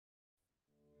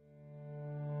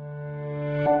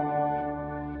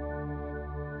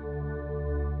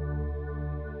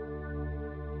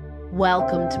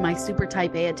Welcome to my super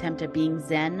type A attempt at being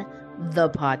Zen, the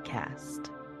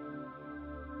podcast.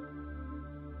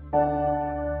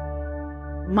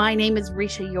 My name is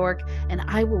Risha York, and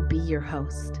I will be your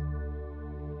host.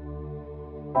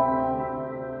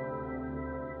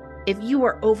 If you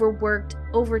are overworked,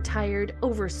 overtired,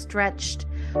 overstretched,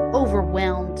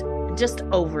 overwhelmed, just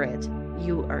over it,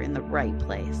 you are in the right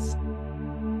place.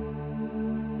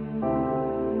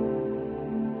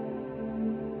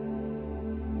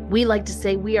 We like to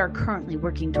say we are currently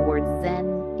working towards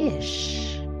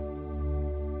Zen-ish.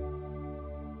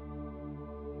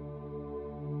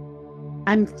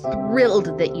 I'm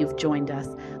thrilled that you've joined us.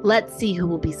 Let's see who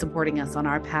will be supporting us on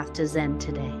our path to Zen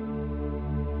today.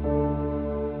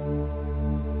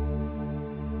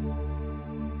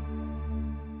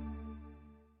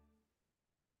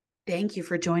 Thank you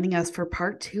for joining us for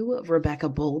part 2 of Rebecca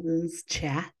Bolden's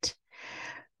chat.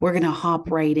 We're going to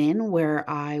hop right in where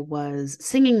I was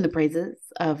singing the praises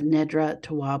of Nedra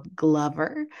Tawwab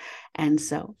Glover. And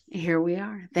so here we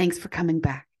are. Thanks for coming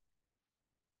back.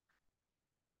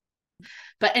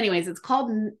 But anyways, it's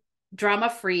called Drama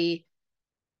Free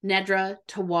Nedra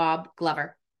Tawwab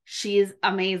Glover. She is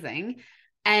amazing.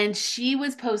 And she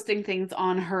was posting things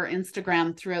on her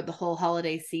Instagram throughout the whole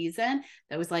holiday season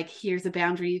that was like, here's a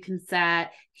boundary you can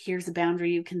set. Here's a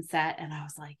boundary you can set. And I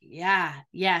was like, yeah,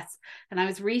 yes. And I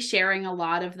was resharing a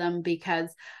lot of them because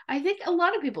I think a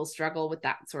lot of people struggle with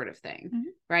that sort of thing,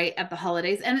 right? At the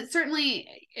holidays. And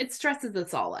it stresses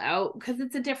us all out because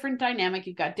it's a different dynamic.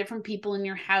 You've got different people in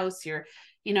your house. You're,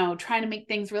 trying to make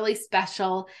things really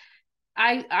special.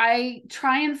 I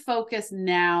try and focus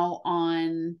now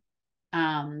on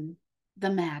the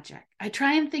magic. I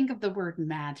try and think of the word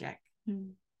magic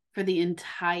for the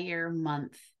entire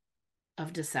month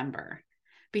of December,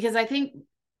 because I think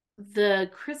the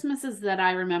Christmases that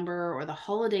I remember or the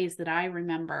holidays that I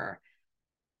remember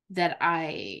that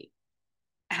I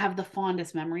have the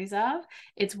fondest memories of,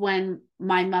 it's when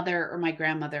my mother or my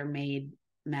grandmother made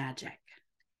magic.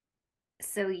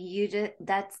 So you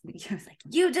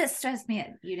just stressed me out.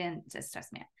 You didn't just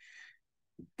stress me out.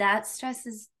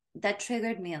 That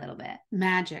triggered me a little bit.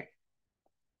 Magic.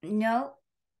 No,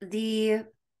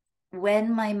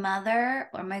 when my mother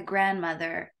or my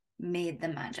grandmother made the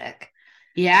magic.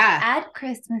 Yeah. At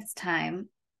Christmas time,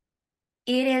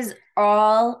 it is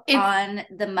all on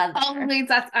the mother.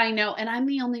 Always, I know. And I'm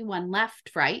the only one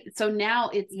left, right? So now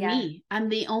it's me. I'm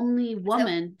the only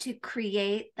woman to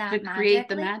create that magic. Create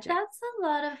the magic. That's a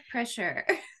lot of pressure.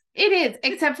 It is,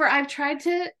 except for I've tried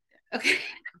to,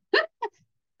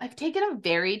 I've taken a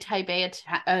very type A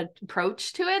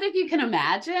approach to it, if you can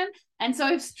imagine. And so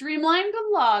I've streamlined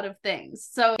a lot of things.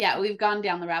 So yeah, we've gone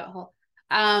down the rabbit hole.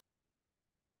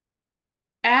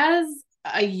 As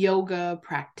a yoga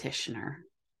practitioner,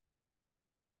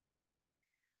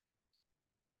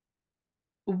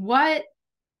 what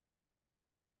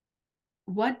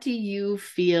do you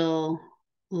feel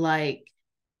like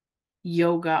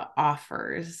yoga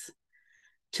offers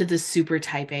to the super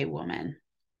type A woman?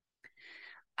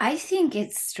 I think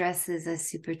it stresses a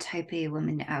super type A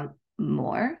woman out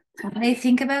more when I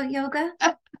think about yoga.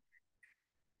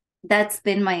 That's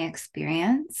been my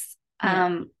experience.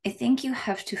 Yeah. I think you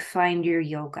have to find your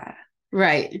yoga.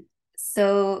 Right.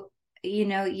 So,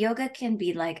 yoga can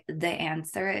be like the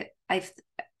answer.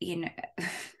 Can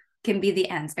be the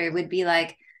answer. It would be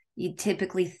like, you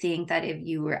typically think that if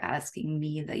you were asking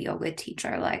me, the yoga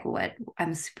teacher, like, what,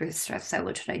 I'm super stressed out,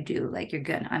 what should I do? Like,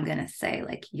 I'm going to say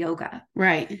like yoga.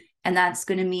 Right. And that's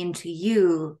going to mean to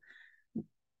you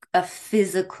a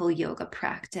physical yoga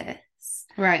practice.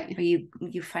 Right. Where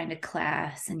you find a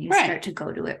class and you start to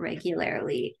go to it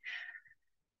regularly.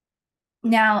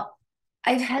 Now,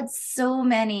 I've had so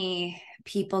many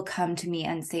people come to me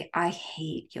and say, I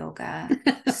hate yoga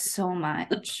so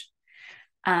much.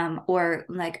 Or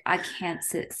like, I can't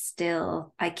sit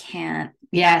still. I can't.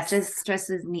 Yes. It just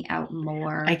stresses me out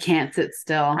more. I can't sit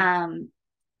still.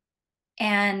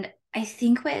 And I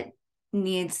think what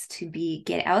needs to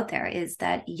get out there is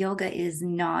that yoga is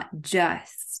not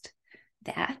just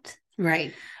that.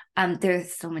 Right.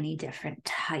 There's so many different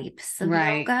types of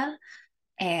yoga.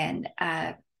 And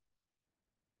I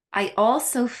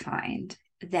also find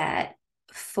that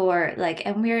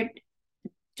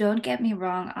don't get me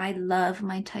wrong, I love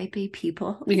my type A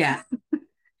people. Yeah.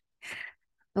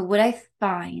 But what I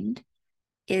find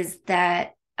is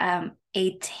that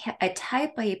a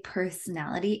type A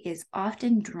personality is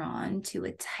often drawn to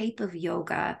a type of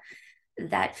yoga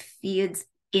that feeds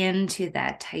into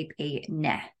that type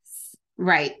A-ness.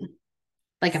 Right.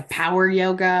 Like a power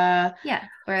yoga. Yeah.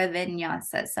 Or a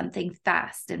vinyasa, something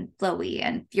fast and flowy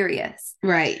and furious.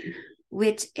 Right.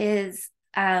 Which is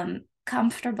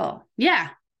comfortable. Yeah.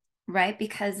 Right?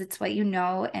 Because it's what you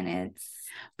know, and it's.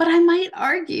 But I might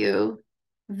argue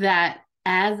that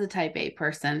as a type A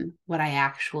person, what I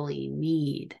actually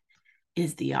need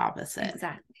is the opposite.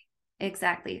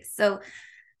 Exactly. So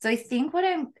I think what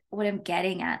I'm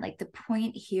getting at, like the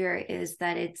point here is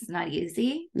that it's not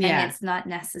easy and it's not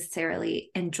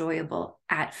necessarily enjoyable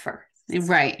at first.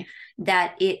 Right.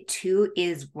 That it too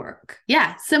is work.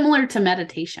 Yeah. Similar to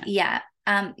meditation. Yeah.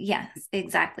 Yes,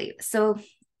 exactly. So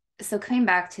coming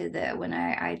back to when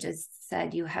I just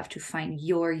said you have to find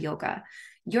your yoga.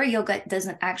 Your yoga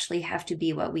doesn't actually have to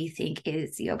be what we think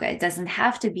is yoga. It doesn't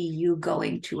have to be you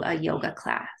going to a yoga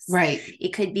class. Right. It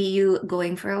could be you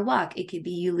going for a walk. It could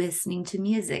be you listening to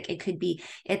music.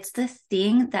 It's the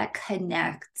thing that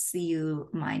connects you,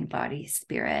 mind, body,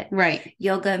 spirit. Right.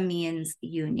 Yoga means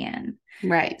union.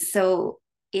 Right. So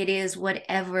it is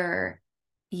whatever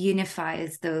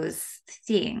unifies those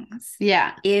things.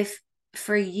 Yeah. If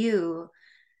for you,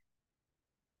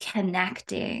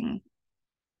 connecting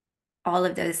all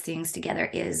of those things together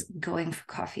is going for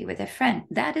coffee with a friend,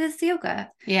 that is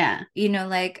yoga. Yeah.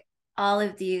 Like all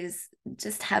of these,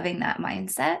 just having that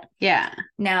mindset. Yeah.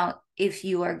 Now, if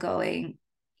you are going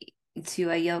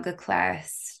to a yoga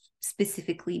class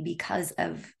specifically because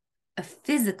of a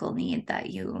physical need that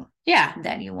you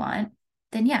want,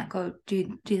 then go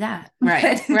do that.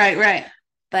 Right. Right.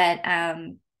 But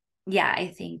yeah,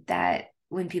 I think that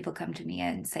when people come to me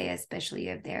and say, especially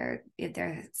if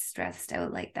they're stressed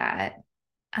out like that,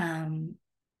 and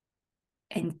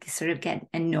sort of get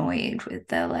annoyed with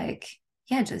the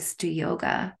just do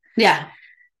yoga. Yeah.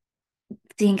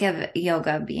 Think of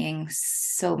yoga being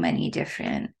so many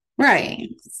different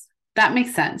things. That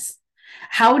makes sense.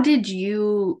 How did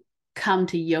you come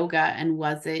to yoga, and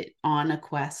was it on a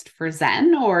quest for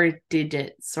Zen, or did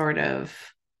it sort of?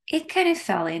 It kind of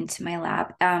fell into my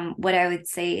lap. What I would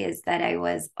say is that I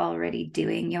was already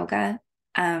doing yoga.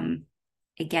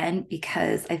 Again,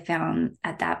 because I found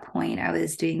at that point I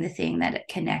was doing the thing that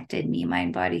connected me,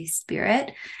 mind, body,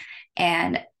 spirit.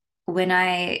 And when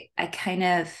I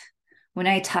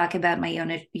talk about my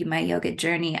yoga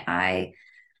journey, I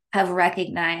have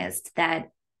recognized that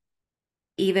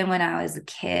even when I was a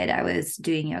kid, I was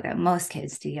doing yoga. Most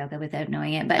kids do yoga without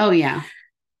knowing it, but oh yeah.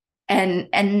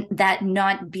 And that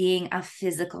not being a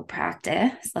physical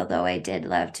practice, although I did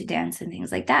love to dance and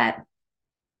things like that.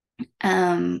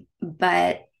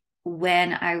 But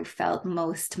when I felt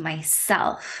most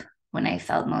myself, when I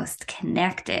felt most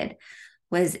connected,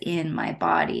 was in my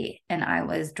body, and I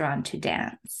was drawn to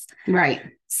dance. Right.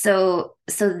 So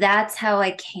that's how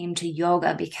I came to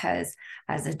yoga, because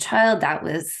as a child, that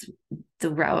was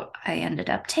the route I ended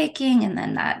up taking. And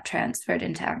then that transferred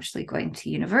into actually going to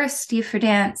university for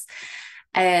dance.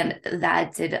 And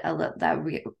that did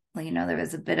there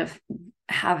was a bit of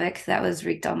havoc that was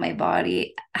wreaked on my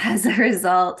body as a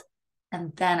result.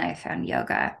 And then I found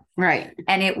yoga. Right.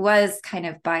 And it was kind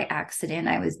of by accident.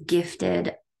 I was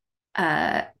gifted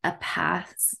a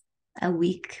pass a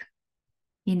week,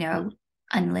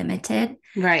 unlimited,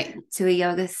 right, to a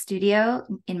yoga studio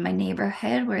in my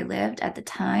neighborhood where I lived at the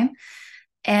time.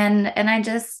 And I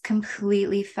just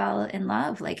completely fell in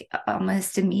love, like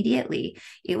almost immediately.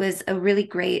 It was a really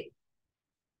great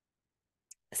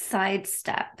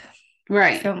sidestep,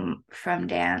 right, from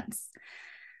dance.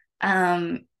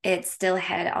 It still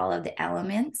had all of the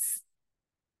elements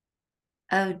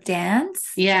of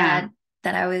dance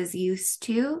that I was used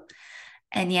to,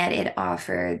 and yet it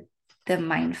offered the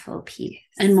mindful piece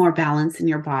and more balance in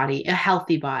your body, a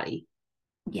healthy body.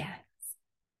 Yes.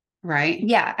 Right.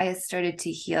 Yeah, I started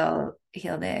to heal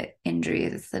the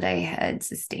injuries that I had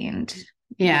sustained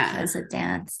because of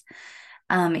dance,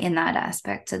 in that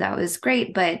aspect. So that was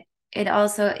great. But it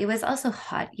was also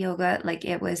hot yoga, like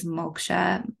it was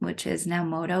moksha, which is now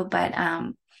moto. But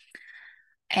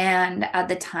and at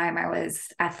the time I was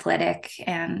athletic,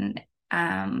 and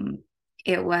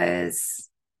it was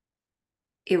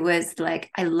like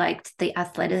I liked the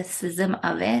athleticism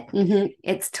of it. Mm-hmm.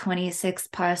 It's 26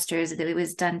 postures. It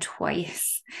was done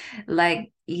twice.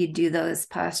 Like you do those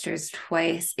postures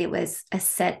twice. It was a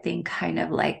set thing, kind of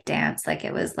like dance. Like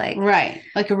it was like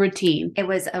like a routine. It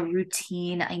was a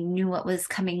routine. I knew what was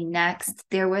coming next.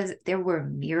 There were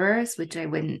mirrors, which I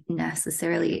wouldn't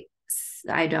necessarily.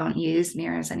 I don't use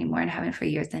mirrors anymore, and haven't for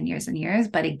years and years and years.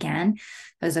 But again,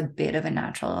 it was a bit of a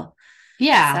natural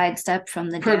sidestep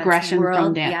from the progression dance world.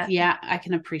 From dance. Yeah, I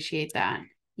can appreciate that.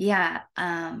 Yeah.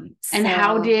 And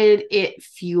how did it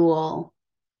fuel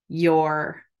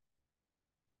your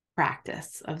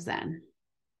practice of Zen?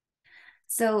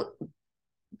 So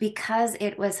because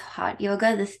it was hot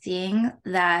yoga, the thing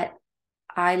that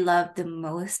I loved the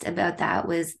most about that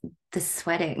was the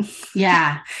sweating.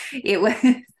 Yeah. It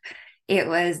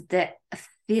was the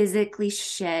physically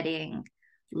shedding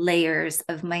layers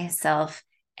of myself,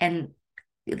 and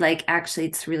like, actually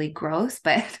it's really gross,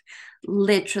 but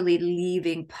literally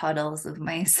leaving puddles of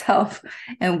myself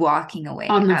and walking away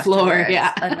On the floor. afterwards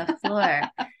Yeah. on the floor.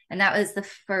 And that was the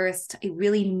first, I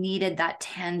really needed that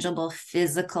tangible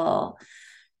physical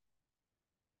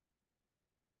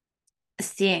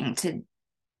thing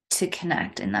to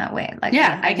connect in that way. Like,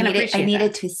 Yeah, I I can needed appreciate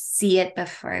that. to see it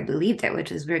before I believed it,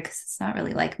 which is weird because it's not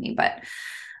really like me, but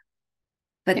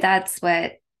that's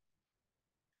what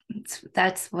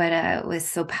was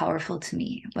so powerful to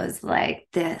me, was like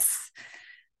this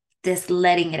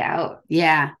letting it out,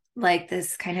 Yeah. like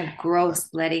this kind of gross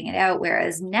letting it out.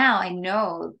 Whereas now I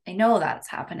know that's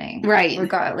happening, Right.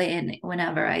 regardless, and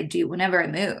whenever I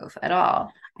move at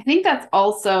all. I think that's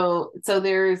also, so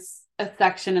there's a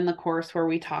section in the course where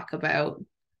we talk about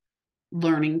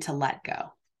learning to let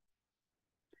go.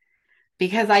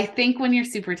 Because I think when you're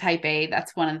super type A,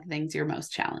 that's one of the things you're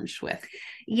most challenged with.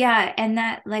 Yeah. And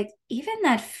that, like, even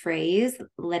that phrase,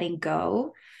 letting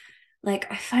go,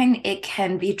 like, I find it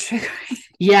can be triggering.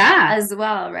 Yeah. As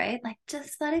well, right? Like,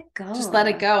 just let it go. Just let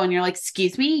it go. And you're like,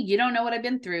 excuse me, you don't know what I've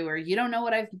been through, or you don't know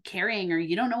what I've been carrying, or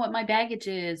you don't know what my baggage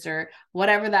is, or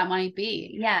whatever that might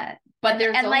be. Yeah. But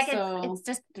there's also, like, it's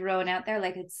just thrown out there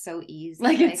like it's so easy.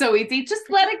 Like, it's so easy. Just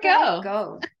let it go.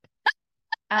 Go.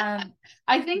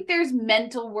 I think there's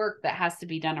mental work that has to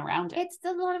be done around it. It's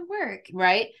a lot of work.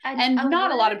 Right. And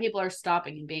not a lot of people are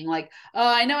stopping and being like, oh,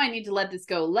 I know I need to let this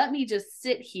go. Let me just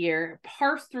sit here,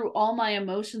 parse through all my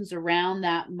emotions around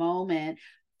that moment.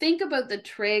 Think about the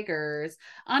triggers,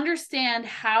 understand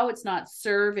how it's not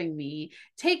serving me,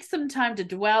 take some time to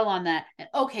dwell on that. And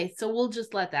okay, so we'll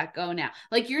just let that go now.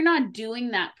 Like, you're not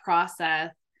doing that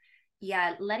process.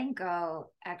 Yeah, letting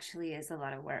go actually is a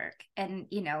lot of work. And,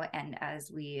 and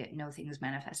as we know, things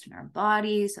manifest in our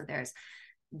body. So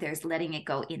there's letting it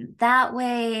go in that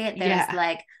way. There's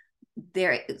like,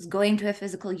 there's going to a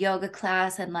physical yoga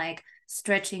class and like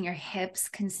stretching your hips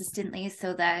consistently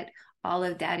so that all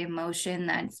of that emotion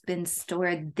that's been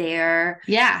stored there,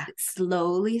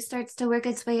 slowly starts to work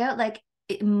its way out. Like,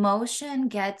 emotion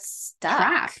gets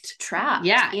stuck, trapped,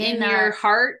 in your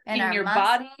heart, in your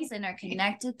body, in our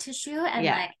connected tissue. And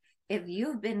like, if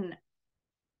you've been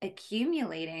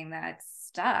accumulating that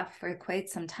stuff for quite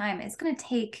some time, it's going to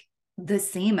take the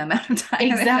same amount of time,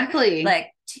 exactly, like,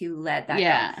 to let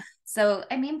that go. So,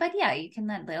 I mean, but yeah, you can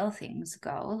let little things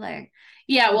go. Like,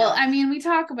 well, I mean, we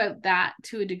talk about that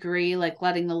to a degree, like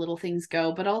letting the little things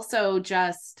go, but also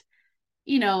just,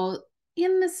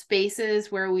 in the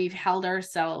spaces where we've held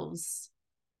ourselves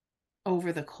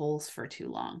over the coals for too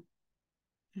long.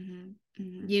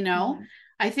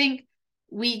 I think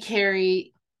we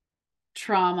carry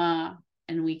trauma,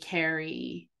 and we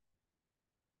carry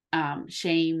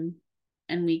shame,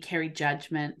 and we carry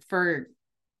judgment for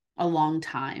a long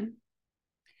time.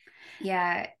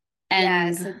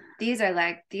 And so these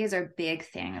are big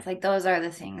things. Like, those are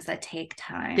the things that take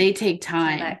time. They take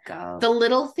time to let go. The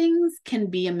little things can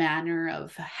be a manner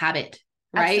of habit,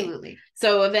 right? Absolutely.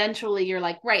 So eventually you're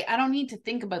like, right, I don't need to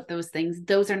think about those things.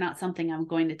 Those are not something I'm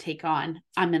going to take on.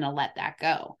 I'm going to let that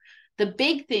go. The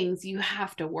big things you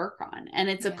have to work on, and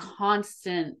it's a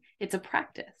constant, it's a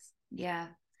practice. Yeah.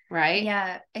 Right?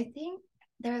 Yeah. I think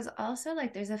there's also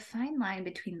there's a fine line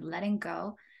between letting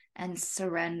go and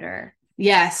surrender.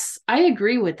 Yes, I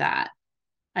agree with that.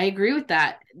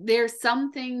 There's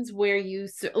some things where you,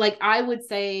 like, I would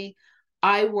say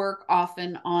I work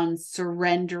often on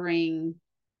surrendering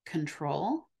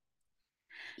control.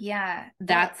 Yeah.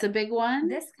 That's a big one.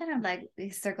 This kind of, like,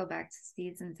 we circle back to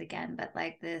seasons again, but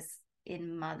like this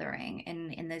in mothering,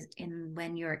 and in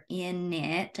when you're in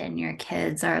it and your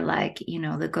kids are like,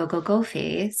 the go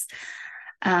phase,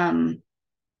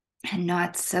 and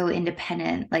not so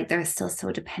independent, like they're still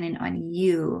so dependent on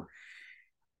you.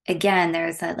 Again,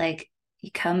 there's that, like, you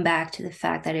come back to the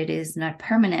fact that it is not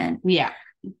permanent. Yeah.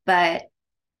 But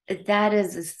that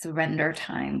is a surrender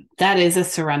time.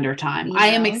 I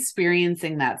am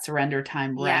experiencing that surrender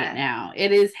time right now.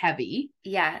 It is heavy.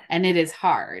 Yeah. And it is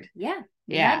hard. Yeah.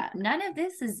 Yeah. None of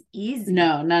this is easy.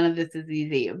 No, none of this is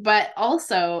easy. But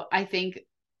also, I think,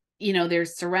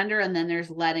 there's surrender, and then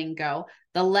there's letting go.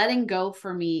 The letting go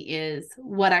for me is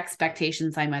what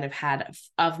expectations I might have had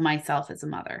of myself as a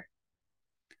mother.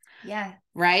 Yeah.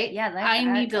 Right? Yeah. I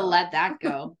need to let that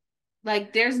go.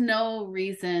 Like, there's no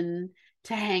reason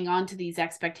to hang on to these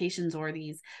expectations or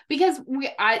these, because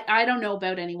I don't know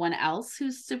about anyone else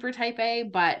who's super type A,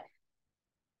 but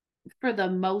for the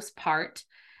most part,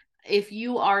 if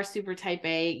you are super type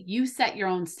A, you set your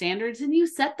own standards and you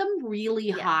set them really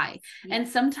high. Yeah. And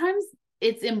sometimes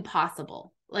it's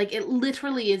impossible. Like it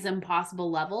literally is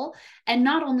impossible level. And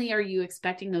not only are you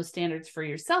expecting those standards for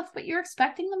yourself, but you're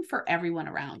expecting them for everyone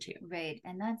around you. Right.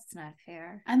 And that's not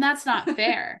fair. And that's not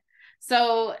fair.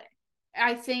 So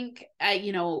I think,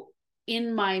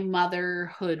 in my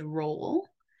motherhood role,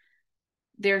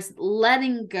 there's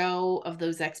letting go of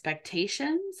those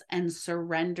expectations and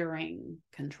surrendering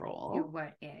control to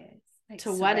what is.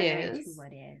 To what is.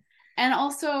 And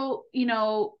also,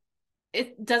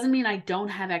 it doesn't mean I don't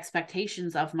have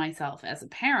expectations of myself as a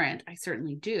parent. I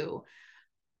certainly do.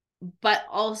 But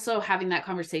also having that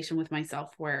conversation with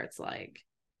myself where it's like,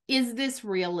 is this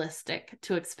realistic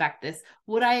to expect this?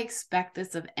 Would I expect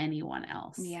this of anyone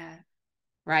else? Yeah.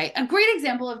 Right. A great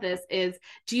example of this is,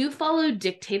 do you follow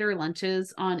Dictator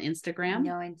Lunches on Instagram?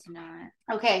 No, I do not.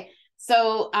 Okay.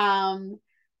 So,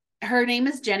 her name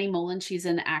is Jenny Mullen. She's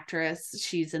an actress.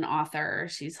 She's an author.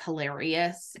 She's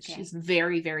hilarious. Okay. She's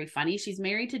very, very funny. She's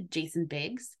married to Jason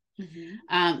Biggs.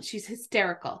 Mm-hmm. She's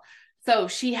hysterical. So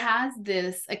she has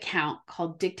this account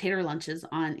called Dictator Lunches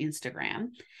on Instagram,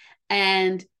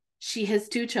 and she has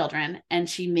 2 children and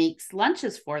she makes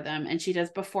lunches for them. And she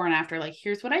does before and after, like,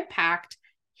 here's what I packed.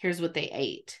 Here's what they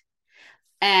ate.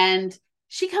 And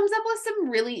she comes up with some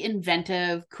really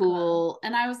inventive, cool.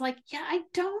 And I was like, yeah, I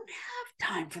don't have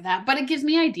time for that, but it gives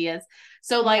me ideas.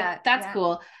 So like, that's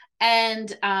cool.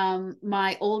 And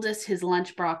my oldest, his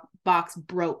lunch box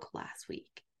broke last week.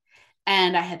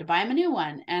 And I had to buy him a new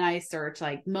one. And I searched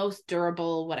like most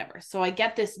durable, whatever. So I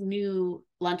get this new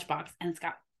lunchbox and it's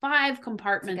got 5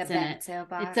 compartments in it. It's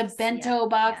a bento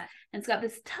box. Yeah. And it's got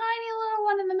this tiny little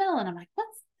one in the middle. And I'm like,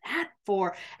 what's that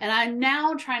for? And I'm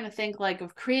now trying to think like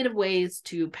of creative ways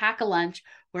to pack a lunch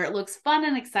where it looks fun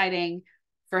and exciting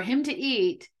for him to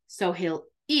eat. So he'll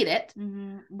eat it.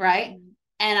 Mm-hmm. Right.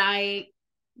 And I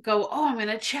go, oh, I'm going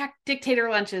to check Dictator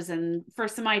Lunches and for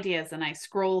some ideas. And I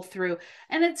scroll through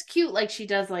and it's cute. Like she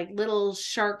does like little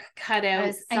shark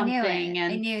cutouts, something.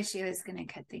 I knew she was going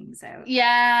to cut things out.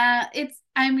 Yeah.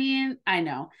 I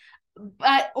know,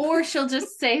 but, or she'll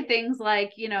just say things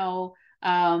like,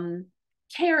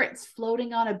 carrots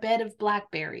floating on a bed of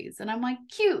blackberries. And I'm like,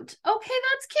 cute. Okay.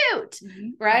 That's cute. Mm-hmm.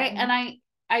 Right. Mm-hmm. And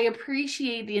I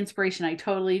appreciate the inspiration. I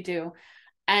totally do.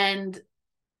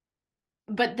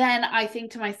 But then I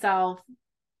think to myself,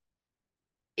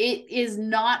 it is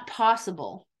not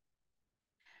possible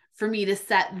for me to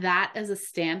set that as a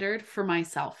standard for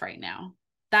myself right now.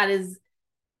 That is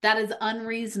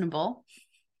unreasonable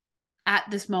at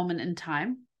this moment in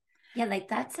time. Yeah, like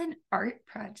that's an art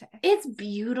project. It's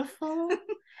beautiful.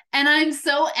 And I'm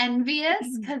so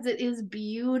envious because it is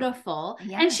beautiful.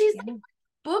 Yeah, and she's like a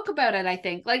book about it, I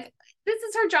think. Like, this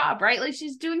is her job, right? Like,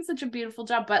 she's doing such a beautiful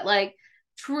job. But like,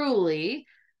 truly,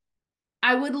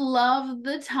 I would love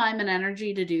the time and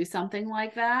energy to do something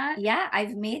like that. Yeah,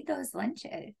 I've made those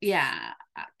lunches. Yeah.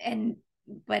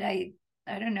 But I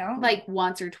don't know. Like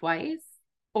once or twice?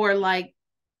 Or like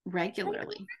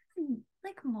regularly?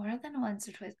 Like more than once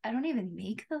or twice. I don't even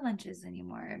make the lunches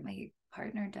anymore. My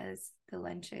partner does the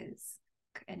lunches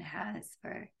and has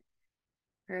for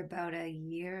about a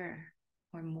year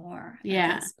or more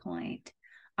at this point.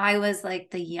 I was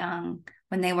like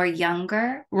when they were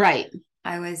younger. Right.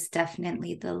 I was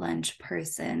definitely the lunch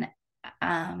person.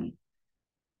 That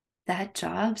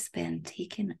job's been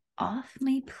taken off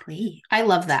my plate. I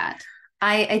love that.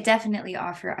 I definitely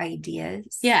offer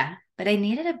ideas. Yeah. But I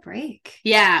needed a break.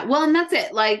 Yeah. Well, and that's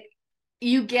it. Like,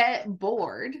 you get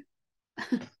bored.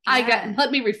 Yeah.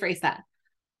 Let me rephrase that.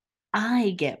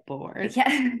 I get bored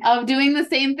of doing the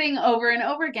same thing over and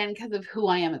over again because of who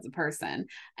I am as a person.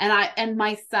 And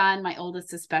my son, my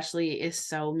oldest especially, is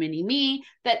so mini me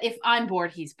that if I'm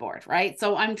bored, he's bored, right?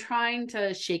 So I'm trying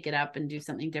to shake it up and do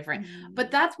something different. Mm-hmm.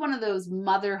 But that's one of those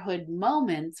motherhood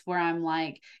moments where I'm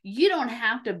like, you don't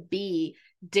have to be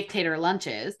Dictator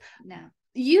Lunches. No.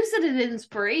 Use it as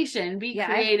inspiration, be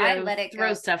creative, I let it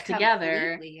throw stuff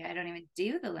together. I don't even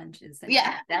do the lunches.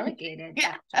 I delegated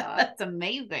that job. That's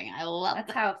amazing. I love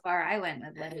that's how far I went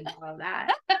with letting go of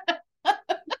that.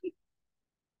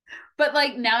 But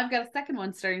like now I've got a second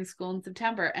one starting school in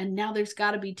September, and now there's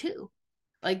got to be 2.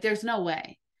 Like there's no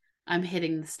way I'm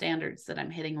hitting the standards that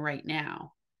I'm hitting right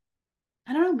now.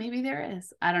 I don't know. Maybe there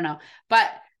is. I don't know. But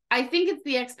I think it's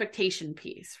the expectation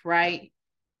piece, right?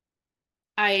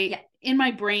 In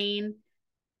my brain,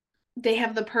 they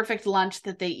have the perfect lunch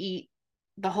that they eat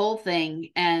the whole thing,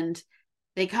 and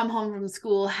they come home from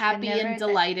school happy and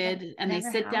delighted, and they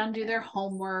sit down, do their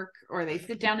homework, or they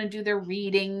sit down and do their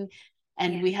reading,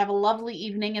 and we have a lovely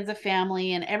evening as a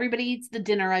family, and everybody eats the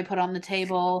dinner I put on the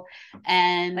table.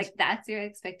 And like, that's your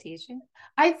expectation?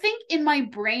 I think in my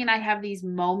brain, I have these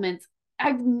moments.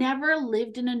 I've never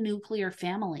lived in a nuclear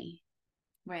family.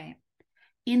 Right.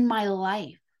 In my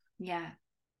life. Yeah.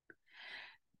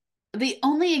 The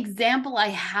only example I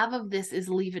have of this is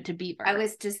Leave It to Beaver. I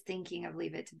was just thinking of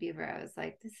Leave It to Beaver. I was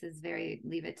like, this is very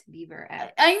Leave It to Beaver.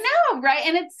 I know, right?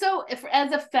 And it's so,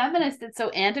 as a feminist, it's so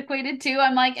antiquated too.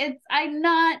 I'm like, I'm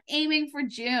not aiming for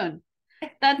June.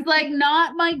 That's like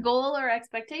not my goal or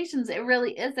expectations. It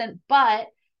really isn't. But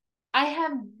I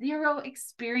have zero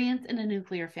experience in a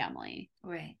nuclear family.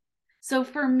 Right. So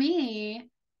for me,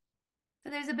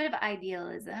 so there's a bit of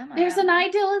idealism. There's an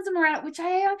idealism around it, which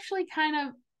I actually kind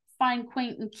of find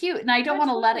quaint and cute, and I don't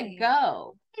want to let it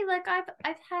go. Hey, like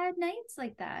I've had nights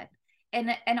like that,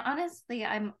 and honestly,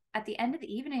 I'm at the end of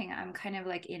the evening, I'm kind of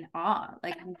like in awe.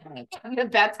 Like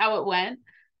that's how it went.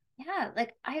 Yeah,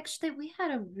 like we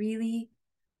had a really,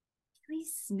 really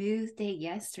smooth day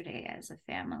yesterday as a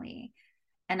family,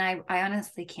 and I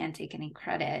honestly can't take any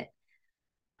credit.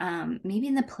 Maybe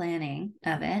in the planning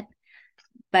of it,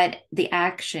 but the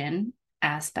action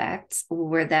aspects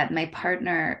were that my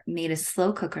partner made a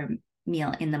slow cooker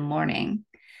meal in the morning,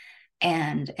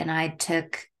 and I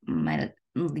took my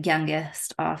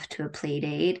youngest off to a play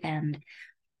date, and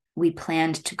we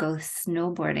planned to go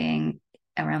snowboarding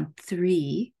around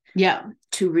 3. Yeah.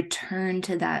 To return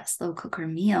to that slow cooker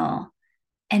meal,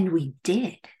 and we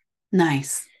did.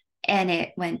 Nice. And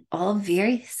it went all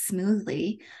very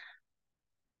smoothly.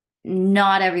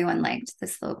 Not everyone liked the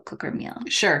slow cooker meal.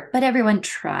 Sure. But everyone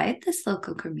tried the slow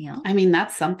cooker meal. I mean,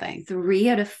 that's something. 3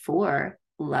 out of 4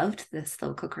 loved the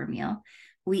slow cooker meal.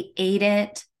 We ate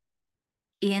it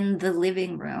in the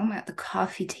living room at the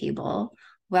coffee table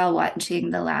while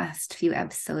watching the last few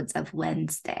episodes of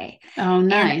Wednesday. Oh,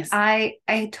 nice. And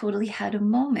I totally had a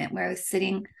moment where I was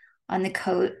sitting on the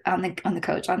couch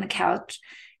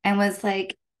and was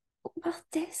like, well,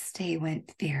 this day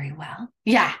went very well.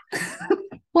 Yeah.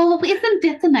 Well, isn't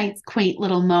this a nice, quaint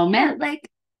little moment? Yeah, like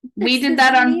we did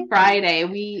that on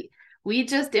Friday. We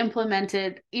just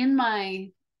implemented in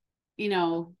my,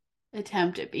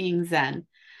 attempt at being Zen.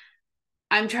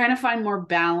 I'm trying to find more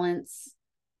balance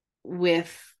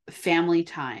with family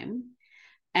time.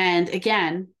 And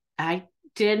again, I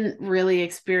didn't really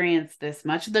experience this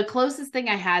much. The closest thing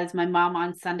I had is my mom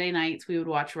on Sunday nights, we would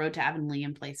watch Road to Avonlea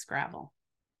and play Scrabble.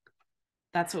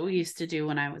 That's what we used to do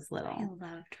when I was little. I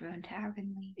loved Road to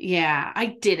Avonlea. Yeah, I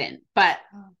didn't, but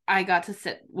I got to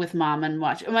sit with mom and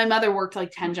watch. My mother worked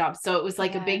like 10 jobs, so it was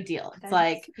like a big deal. It's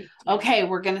like, okay,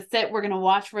 we're going to sit, we're going to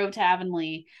watch Road to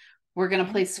Avonlea, we're going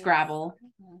to play Scrabble.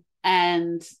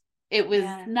 And it was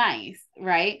nice,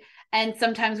 right? And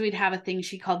sometimes we'd have a thing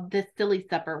she called the silly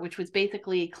supper, which was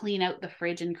basically clean out the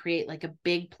fridge and create like a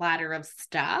big platter of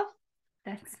stuff.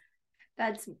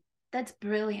 That's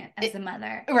brilliant as a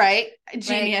mother. Right.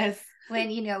 Genius. Like,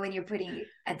 when you're putting,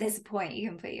 at this point, you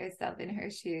can put yourself in her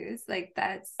shoes. Like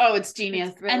it's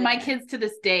genius. And my kids to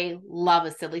this day love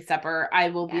a silly supper. I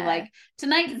will be like,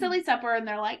 tonight's silly supper. And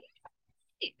they're like,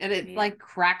 and it's like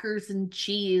crackers and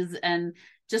cheese and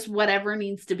just whatever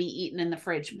needs to be eaten in the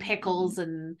fridge, pickles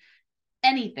and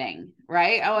anything,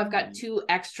 right? Oh, I've got 2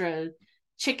 extra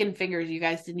chicken fingers you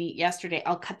guys didn't eat yesterday.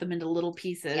 I'll cut them into little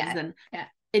pieces and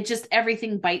it just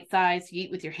everything bite size. You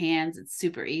eat with your hands. It's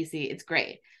super easy. It's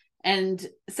great. And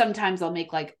sometimes I'll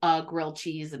make like a grilled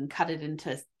cheese and cut it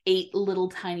into 8 little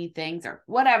tiny things or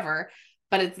whatever,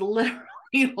 but it's literally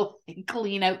like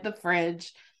clean out the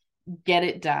fridge, get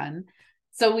it done.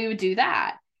 So we would do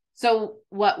that. So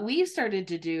what we've started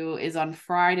to do is on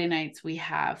Friday nights, we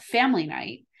have family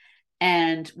night,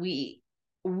 and we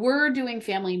were doing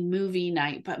family movie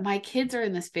night, but my kids are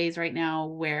in this phase right now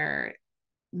where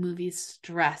movies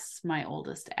stress my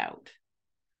oldest out.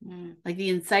 Like the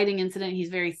inciting incident, he's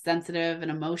very sensitive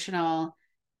and emotional.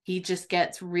 He just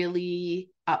gets really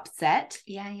upset.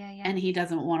 Yeah. And he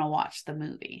doesn't want to watch the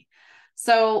movie.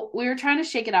 So we were trying to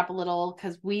shake it up a little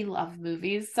because we love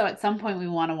movies. So at some point we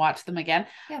want to watch them again.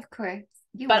 Yeah, of course.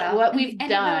 What we've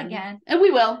done, again. And we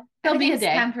will. There'll be a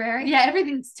day. Temporary. Yeah,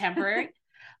 everything's temporary.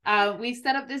 We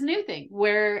set up this new thing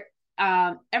where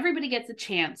everybody gets a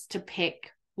chance to pick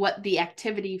what the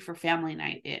activity for family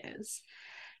night is.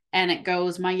 And it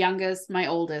goes my youngest, my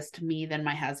oldest, me, then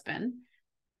my husband.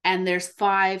 And there's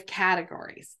 5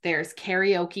 categories. There's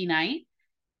karaoke night,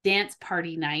 dance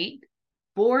party night,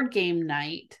 board game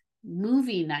night,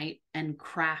 movie night, and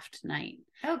craft night.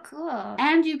 Oh, cool.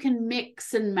 And you can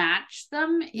mix and match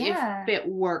them if it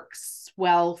works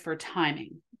well for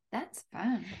timing. That's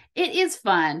fun. It is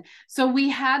fun. So we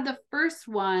had the first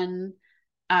one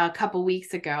a couple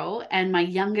weeks ago, and my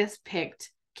youngest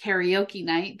picked karaoke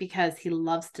night because he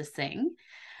loves to sing.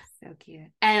 So cute.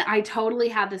 And I totally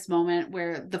had this moment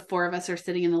where the four of us are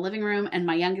sitting in the living room and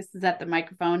my youngest is at the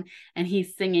microphone and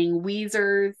he's singing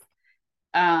Weezer's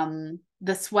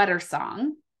The Sweater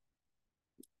Song.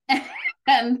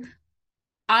 And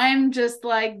I'm just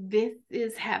like, this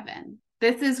is heaven.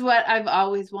 This is what I've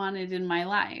always wanted in my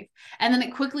life. And then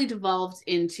it quickly devolved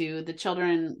into the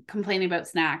children complaining about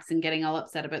snacks and getting all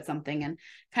upset about something and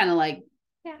kind of like,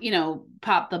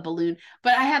 pop the balloon.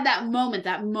 But I had that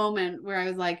moment where I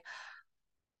was like,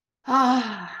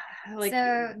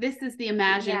 so this is the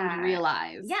imagined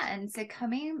realized. Yeah. And so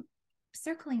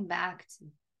circling back to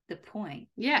the point,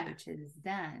 which is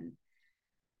then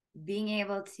being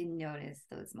able to notice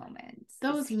those moments.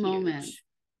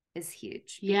 Is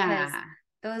huge. Yeah. Because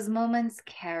those moments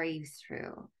carry you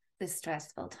through the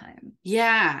stressful time.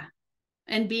 Yeah.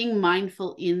 And being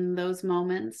mindful in those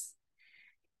moments.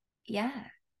 Yeah.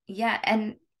 Yeah.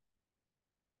 And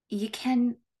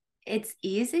it's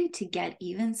easy to get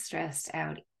even stressed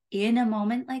out in a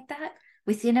moment like that,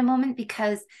 within a moment,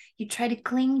 because you try to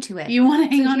cling to it. You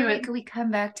want to hang on to it. We come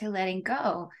back to letting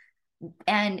go.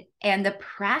 And the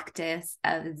practice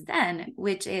of Zen,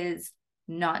 which is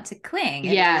not to cling.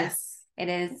 Yes. It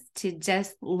is to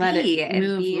just let it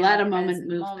move, let a moment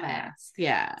move past.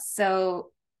 Yeah.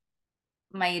 So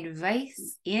my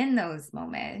advice in those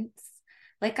moments,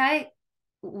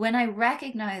 when I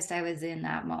recognized I was in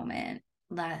that moment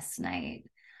last night,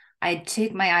 I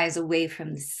took my eyes away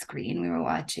from the screen we were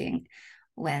watching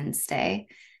Wednesday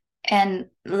and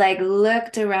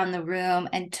looked around the room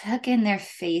and took in their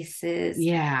faces.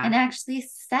 Yeah. And actually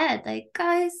said,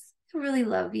 guys, I really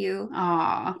love you.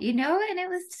 Aw. And it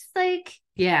was just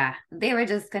yeah. They were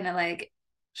just gonna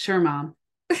sure, Mom.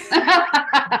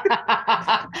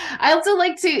 I also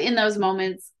like to, in those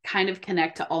moments, kind of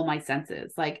connect to all my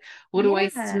senses. What do I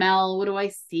smell? What do I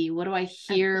see? What do I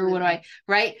hear? Absolutely. What do I,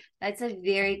 right? That's a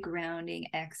very grounding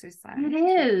exercise. It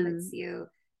is.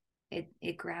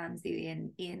 It grounds you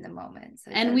in the moment.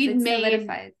 So and we'd made it.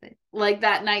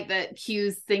 That night that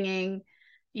Q's singing,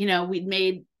 we'd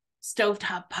made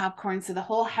stovetop popcorn, so the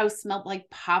whole house smelled like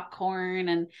popcorn,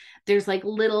 and there's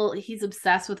he's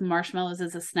obsessed with marshmallows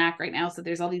as a snack right now, so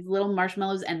there's all these little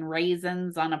marshmallows and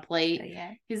raisins on a plate. Oh,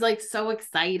 yeah. He's so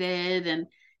excited and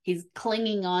he's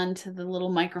clinging on to the little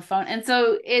microphone, and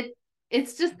so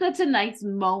it's just such a nice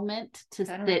moment to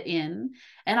sit in,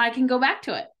 and I can go back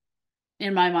to it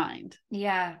in my mind.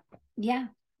 Yeah.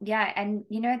 And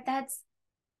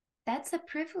that's a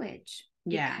privilege.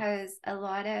 Yeah. Because a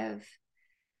lot of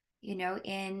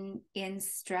in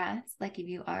stress, if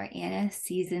you are in a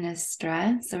season of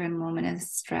stress or a moment of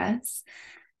stress,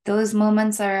 those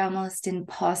moments are almost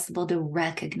impossible to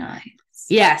recognize.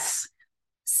 Yes.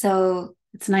 So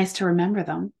it's nice to remember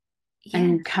them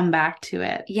and come back to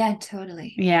it. Yeah,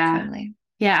 totally. Yeah. Totally.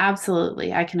 Yeah,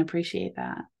 absolutely. I can appreciate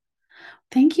that.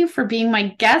 Thank you for being my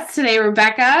guest today,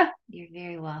 Rebecca. You're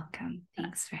very welcome.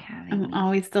 Thanks for having me. I'm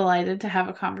always delighted to have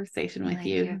a conversation with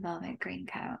you. Your velvet green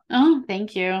couch. Oh,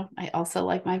 thank you. I also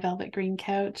like my velvet green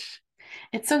couch.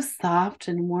 It's so soft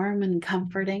and warm and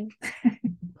comforting.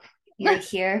 You're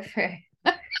here for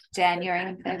January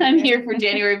and February. I'm here for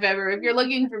January and February. If you're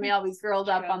looking for me, I'll be curled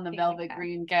up on the velvet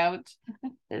green couch.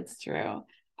 It's true.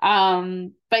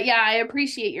 But yeah, I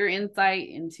appreciate your insight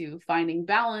into finding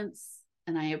balance.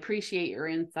 And I appreciate your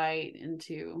insight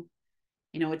into,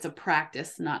 it's a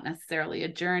practice, not necessarily a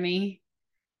journey.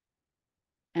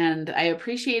 And I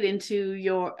appreciate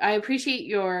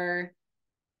your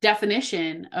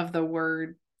definition of the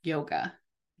word yoga.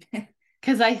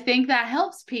 Because I think that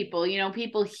helps people.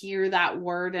 People hear that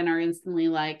word and are instantly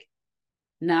like,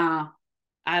 nah,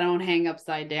 I don't hang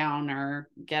upside down or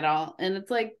get all. And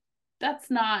it's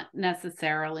that's not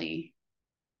necessarily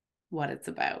what it's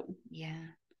about. Yeah.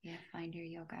 Yeah, find your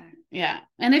yoga. Yeah.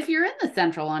 And if you're in the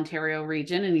Central Ontario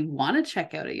region and you want to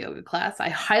check out a yoga class, I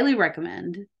highly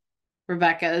recommend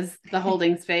Rebecca's The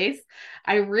Holding Space.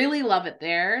 I really love it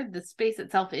there. The space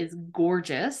itself is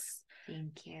gorgeous.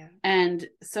 Thank you. And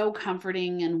so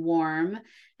comforting and warm.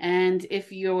 And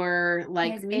if you're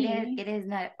like me, it is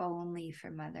not only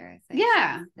for mothers.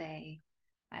 It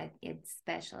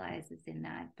specializes in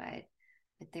that, but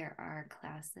there are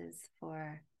classes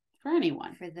for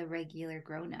anyone, for the regular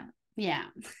grown-up. Yeah.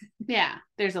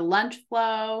 There's a lunch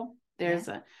flow. There's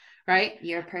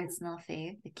your personal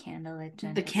fave, the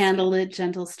candlelit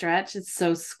gentle stretch. It's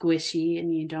so squishy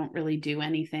and you don't really do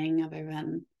anything other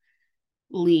than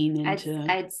lean into.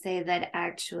 I'd say that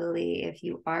actually, if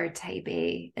you are type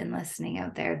A and listening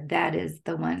out there, that is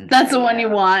the one. That's the one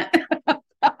you want.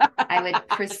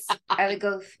 I would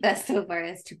go so far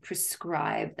as to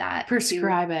prescribe that.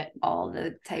 Prescribe it. All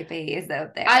the type A's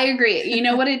out there. I agree. You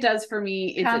know what it does for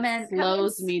me is it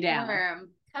slows me down.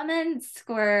 Come and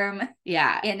squirm.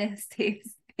 Yeah. In a safe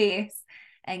space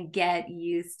and get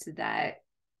used to that.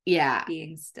 Yeah.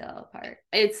 Being still part.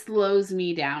 It slows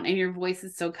me down, and your voice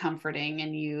is so comforting,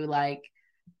 and you like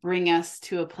bring us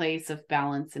to a place of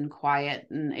balance and quiet,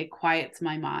 and it quiets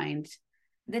my mind.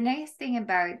 The nice thing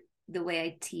about the way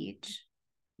I teach,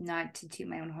 not to toot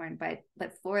my own horn, but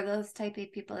for those type A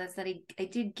people, is that I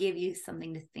did give you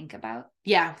something to think about.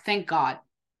 Yeah, thank God.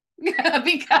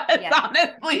 Because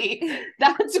honestly,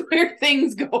 that's where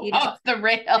things go off the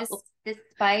rails.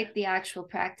 Despite the actual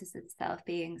practice itself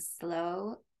being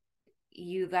slow,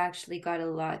 you've actually got a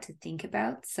lot to think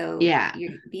about. So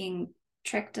you're being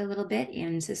tricked a little bit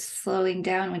into slowing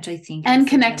down, which I think and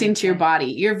connecting to your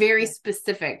body. You're very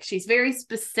specific. She's very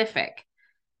specific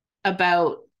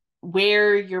about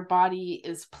where your body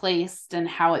is placed and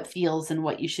how it feels and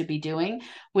what you should be doing,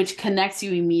 which connects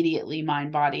you immediately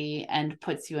mind body and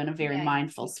puts you in a very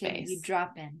mindful space. You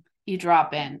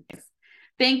drop in.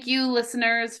 Thank you,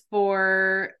 listeners,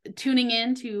 for tuning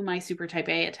in to my Super Type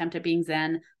A Attempt at Being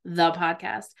Zen, the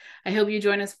podcast. I hope you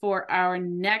join us for our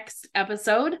next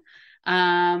episode.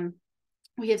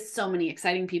 We have so many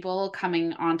exciting people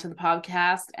coming onto the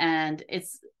podcast, and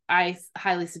I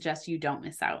highly suggest you don't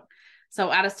miss out.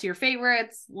 So add us to your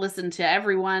favorites, listen to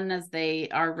everyone as they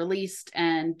are released,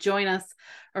 and join us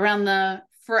around the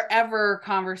forever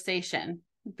conversation,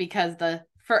 because the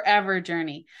forever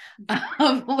journey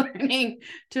of learning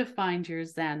to find your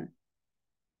Zen.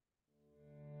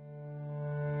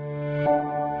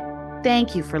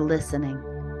 Thank you for listening.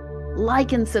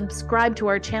 Like and subscribe to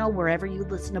our channel wherever you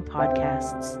listen to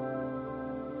podcasts.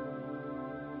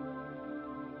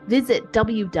 Visit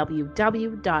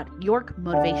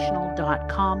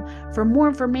www.yorkmotivational.com for more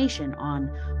information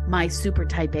on my Super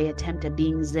Type A Attempt at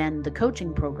Being Zen, the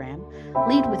coaching program,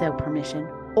 Lead Without Permission,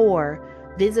 or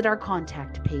visit our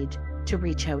contact page to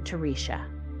reach out to Risha.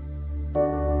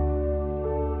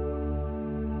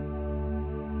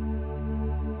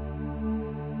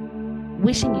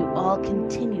 Wishing you all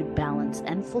continued balance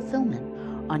and fulfillment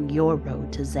on your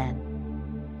road to Zen.